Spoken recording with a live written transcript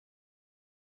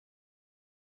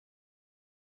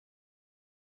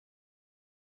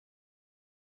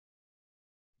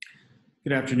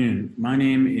Good afternoon. My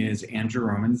name is Andrew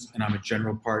Romans, and I'm a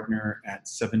general partner at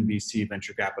 7BC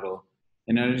Venture Capital.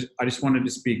 And I just wanted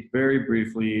to speak very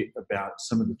briefly about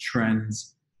some of the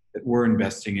trends that we're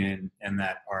investing in and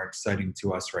that are exciting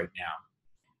to us right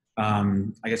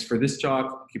now. I guess for this talk,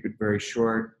 I'll keep it very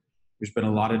short. There's been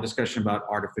a lot of discussion about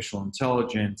artificial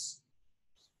intelligence,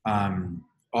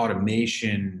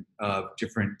 automation of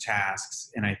different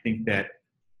tasks, and I think that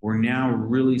we're now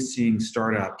really seeing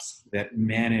startups that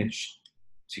manage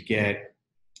to get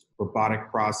robotic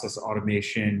process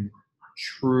automation,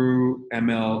 true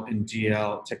ML and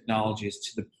DL technologies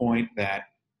to the point that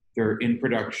they're in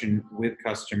production with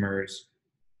customers,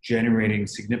 generating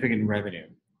significant revenue.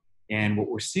 And what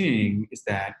we're seeing is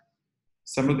that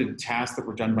some of the tasks that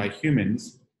were done by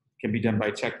humans can be done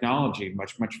by technology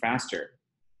much, much faster.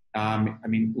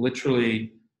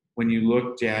 Literally, when you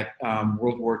looked at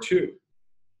World War II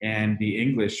and the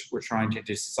English were trying to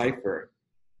decipher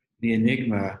the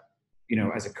Enigma,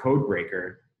 as a code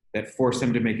breaker that forced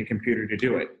them to make a computer to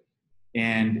do it.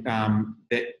 And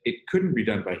that it couldn't be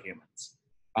done by humans.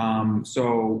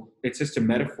 So it's just a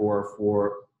metaphor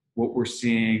for what we're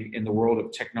seeing in the world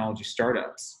of technology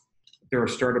startups. There are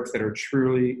startups that are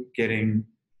truly getting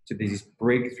to these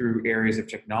breakthrough areas of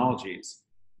technologies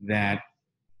that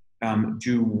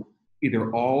do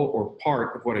either all or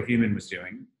part of what a human was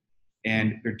doing,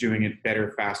 and they're doing it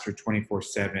better, faster,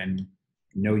 24/7,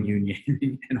 no union,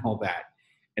 and all that.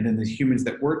 And then the humans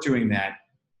that weren't doing that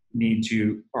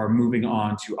are moving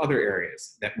on to other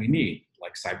areas that we need,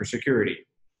 like cybersecurity.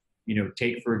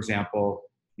 Take, for example,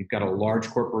 you've got a large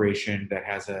corporation that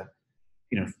has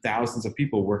thousands of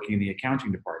people working in the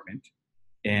accounting department,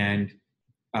 and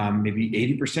maybe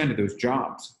 80% of those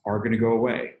jobs are going to go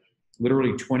away.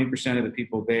 Literally 20% of the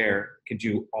people there can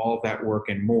do all of that work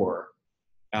and more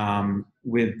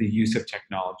with the use of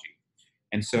technology.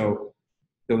 And so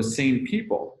those same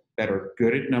people that are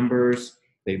good at numbers,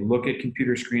 they look at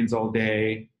computer screens all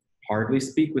day, hardly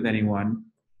speak with anyone,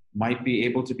 might be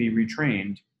able to be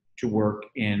retrained to work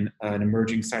in an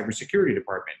emerging cybersecurity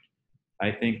department.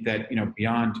 I think that,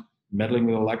 beyond meddling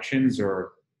with elections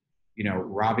or,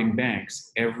 robbing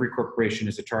banks, every corporation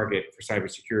is a target for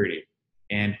cybersecurity.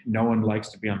 And no one likes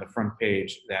to be on the front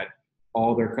page that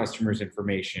all their customers'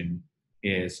 information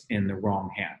is in the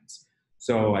wrong hands.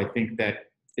 So I think that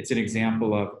it's an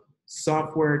example of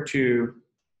software to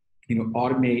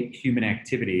automate human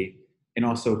activity and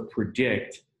also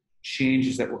predict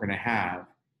changes that we're going to have,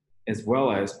 as well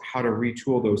as how to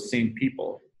retool those same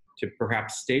people to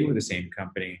perhaps stay with the same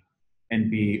company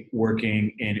and be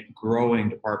working in growing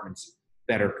departments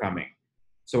that are coming.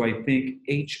 So I think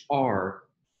HR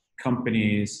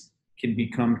companies can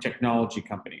become technology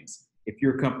companies. If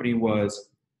your company was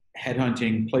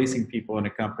headhunting, placing people in a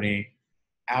company,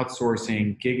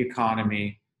 outsourcing, gig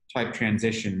economy type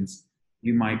transitions,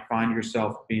 you might find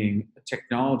yourself being a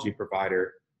technology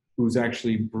provider who's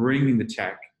actually bringing the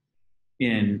tech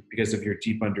in because of your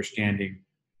deep understanding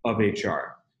of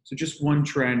HR. So just one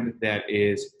trend that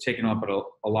is taking up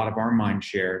a lot of our mind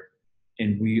share,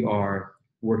 and we are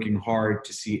working hard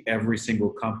to see every single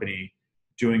company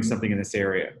doing something in this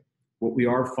area. What we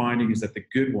are finding is that the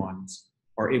good ones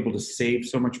are able to save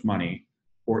so much money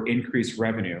or increase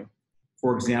revenue.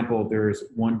 For example, there's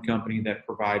one company that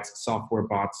provides software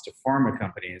bots to pharma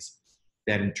companies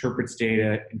that interprets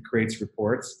data and creates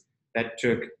reports that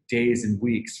took days and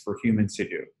weeks for humans to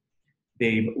do.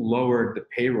 They've lowered the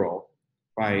payroll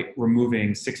by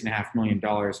removing $6.5 million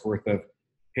worth of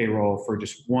payroll for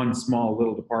just one small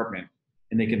little department,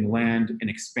 and they can land and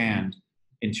expand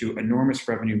into enormous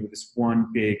revenue with this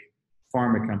one big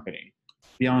pharma company.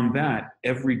 Beyond that,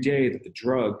 every day that the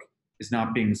drug is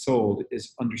not being sold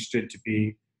is understood to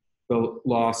be the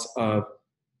loss of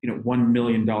 $1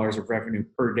 million of revenue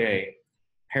per day,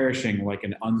 perishing like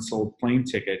an unsold plane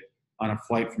ticket on a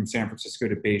flight from San Francisco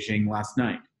to Beijing last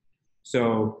night.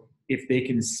 So if they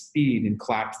can speed and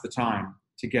collapse the time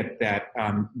to get that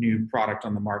new product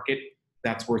on the market,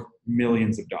 that's worth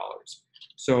millions of dollars.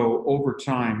 So over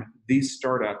time, these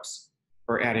startups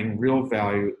are adding real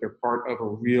value. They're part of a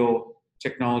real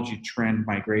technology trend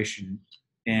migration.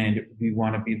 And we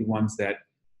want to be the ones that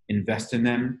invest in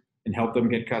them and help them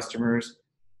get customers,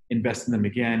 invest in them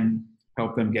again,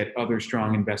 help them get other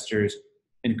strong investors,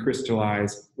 and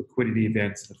crystallize liquidity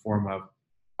events in the form of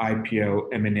IPO,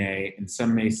 M&A, and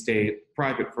some may stay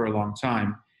private for a long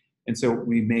time. And so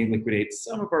we may liquidate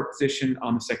some of our position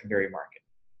on the secondary market.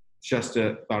 Just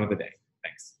a thought of the day.